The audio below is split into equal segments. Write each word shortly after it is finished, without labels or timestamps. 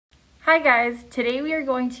Hi guys, today we are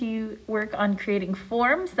going to work on creating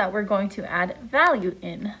forms that we're going to add value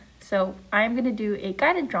in. So I'm going to do a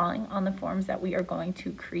guided drawing on the forms that we are going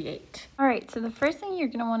to create. All right, so the first thing you're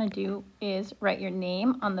going to want to do is write your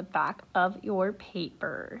name on the back of your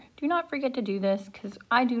paper. Do not forget to do this because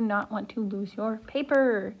I do not want to lose your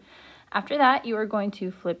paper. After that, you are going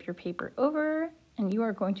to flip your paper over and you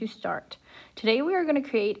are going to start. Today we are going to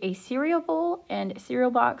create a cereal bowl and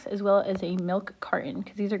cereal box as well as a milk carton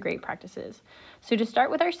because these are great practices. So to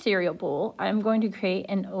start with our cereal bowl, I'm going to create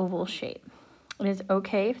an oval shape. It is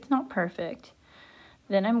okay if it's not perfect.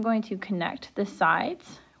 Then I'm going to connect the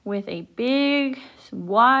sides with a big,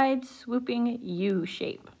 wide, swooping U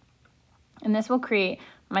shape. And this will create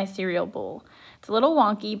my cereal bowl. It's a little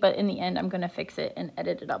wonky, but in the end, I'm going to fix it and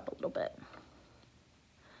edit it up a little bit.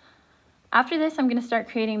 After this, I'm going to start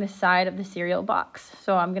creating the side of the cereal box.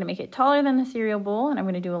 So I'm going to make it taller than the cereal bowl, and I'm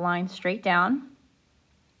going to do a line straight down.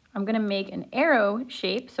 I'm going to make an arrow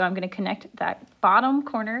shape, so I'm going to connect that bottom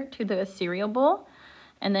corner to the cereal bowl,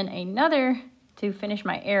 and then another to finish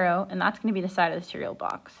my arrow, and that's going to be the side of the cereal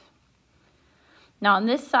box. Now on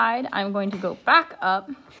this side, I'm going to go back up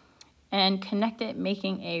and connect it,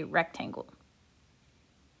 making a rectangle.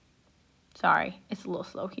 Sorry, it's a little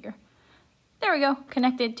slow here. There we go,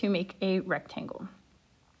 connected to make a rectangle.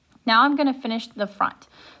 Now I'm going to finish the front.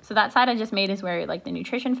 So that side I just made is where like the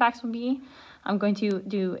nutrition facts will be. I'm going to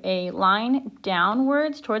do a line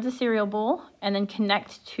downwards towards the cereal bowl and then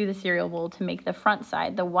connect to the cereal bowl to make the front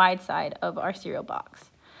side, the wide side of our cereal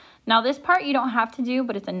box. Now this part you don't have to do,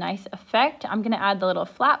 but it's a nice effect. I'm going to add the little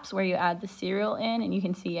flaps where you add the cereal in, and you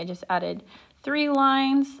can see I just added 3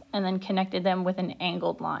 lines and then connected them with an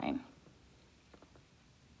angled line.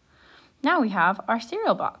 Now we have our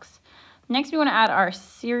cereal box. Next we want to add our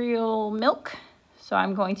cereal milk. So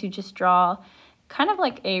I'm going to just draw kind of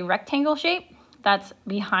like a rectangle shape that's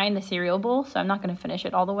behind the cereal bowl. So I'm not going to finish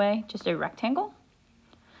it all the way, just a rectangle.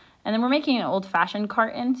 And then we're making an old-fashioned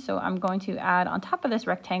carton. So I'm going to add on top of this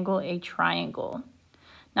rectangle a triangle.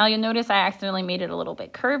 Now you'll notice I accidentally made it a little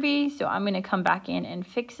bit curvy. So I'm going to come back in and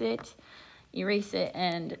fix it, erase it,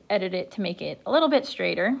 and edit it to make it a little bit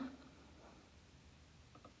straighter.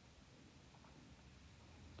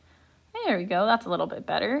 There we go, that's a little bit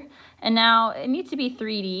better. And now it needs to be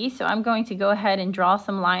 3D, so I'm going to go ahead and draw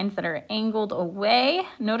some lines that are angled away.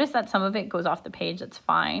 Notice that some of it goes off the page, that's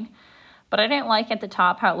fine. But I didn't like at the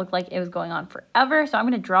top how it looked like it was going on forever, so I'm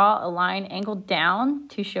going to draw a line angled down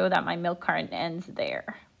to show that my milk carton ends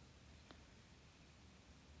there.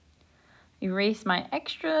 Erase my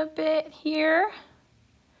extra bit here.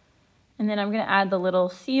 And then I'm going to add the little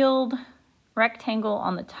sealed rectangle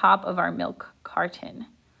on the top of our milk carton.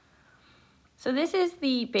 So this is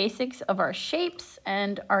the basics of our shapes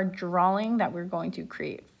and our drawing that we're going to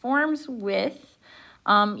create forms with.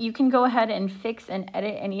 You can go ahead and fix and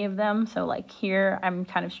edit any of them. So like here, I'm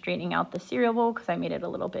kind of straightening out the cereal bowl because I made it a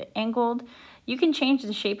little bit angled. You can change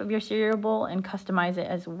the shape of your cereal bowl and customize it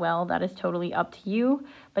as well. That is totally up to you,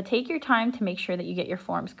 but take your time to make sure that you get your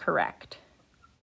forms correct.